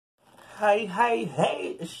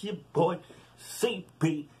Hey, it's your boy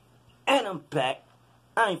CP, and I'm back.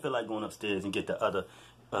 I ain't feel like going upstairs and get the other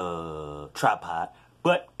tripod,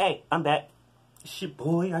 but hey, I'm back. It's your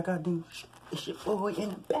boy, I gotta do. It's your boy,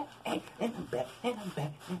 and I'm back, and I'm back, and I'm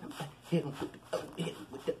back, and I'm back. Hit him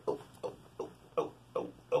with the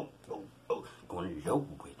going low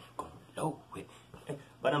with. Hey,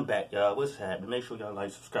 but I'm back, y'all. What's happening? Make sure y'all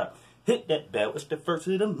like, subscribe. Hit that bell, it's the first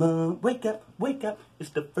of the month. Wake up, it's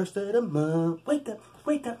the first of the month. Wake up,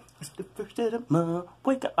 it's the first of the month.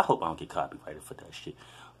 Wake up. I hope I don't get copyrighted for that shit.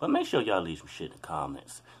 But make sure y'all leave some shit in the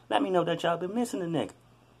comments. Let me know that y'all been missing a nigga.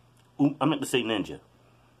 Ooh, I meant to say ninja.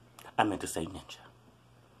 I'm gonna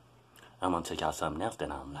tell y'all something else that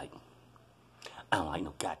I don't like. I don't like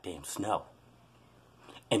no goddamn snow.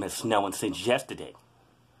 And it's snowing since yesterday.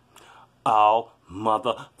 All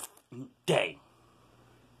mother day.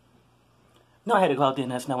 No, I had to go out there in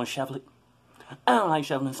that snow and shovel it. I don't like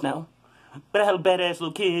shoveling snow. But I had badass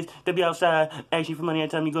little kids that be outside asking for money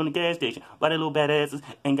every time you go to the gas station. Why they little badasses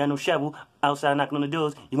ain't got no shovel outside knocking on the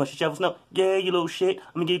doors? You want your shovel snow? Yeah, you little shit.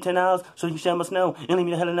 I'm gonna give you $10 so you can shovel my snow and leave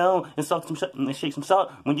me the hell alone and shake some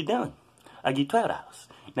salt when you're done. I give you $12.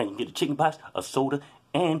 Now you can get a chicken box, a soda,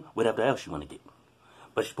 and whatever else you want to get.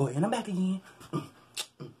 But your boy, and I'm back again.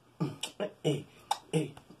 Hey.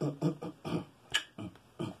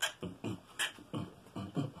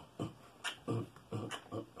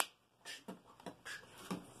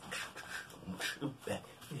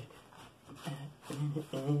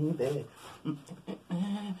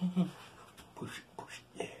 Push,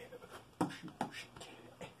 yeah. Push, yeah.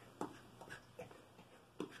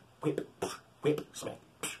 Whip, smack.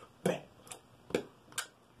 Back.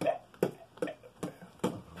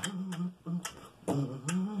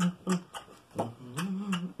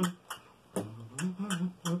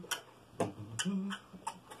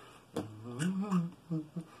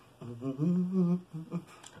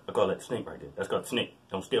 I call that the snake right there. That's called the snake.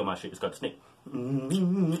 Don't steal my shit. It's called the snake.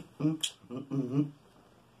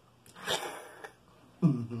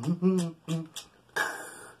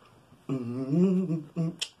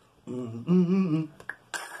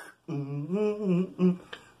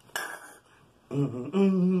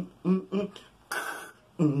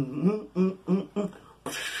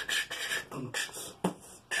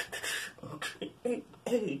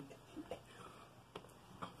 Hey.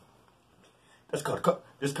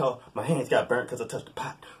 This called my hands got burnt because I touched the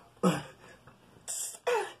pot.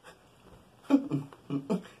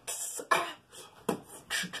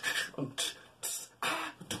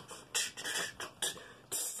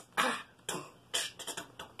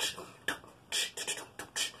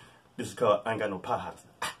 This is called I ain't got no pot.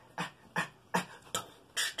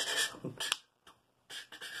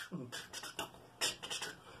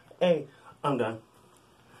 Hey, I'm done.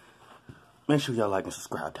 Make sure y'all like and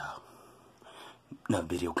subscribe, dog. Another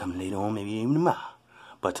video coming later on, maybe even tomorrow.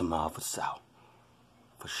 But tomorrow for South.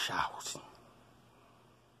 For showers.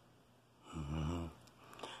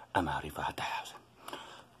 I'm out here 5,000.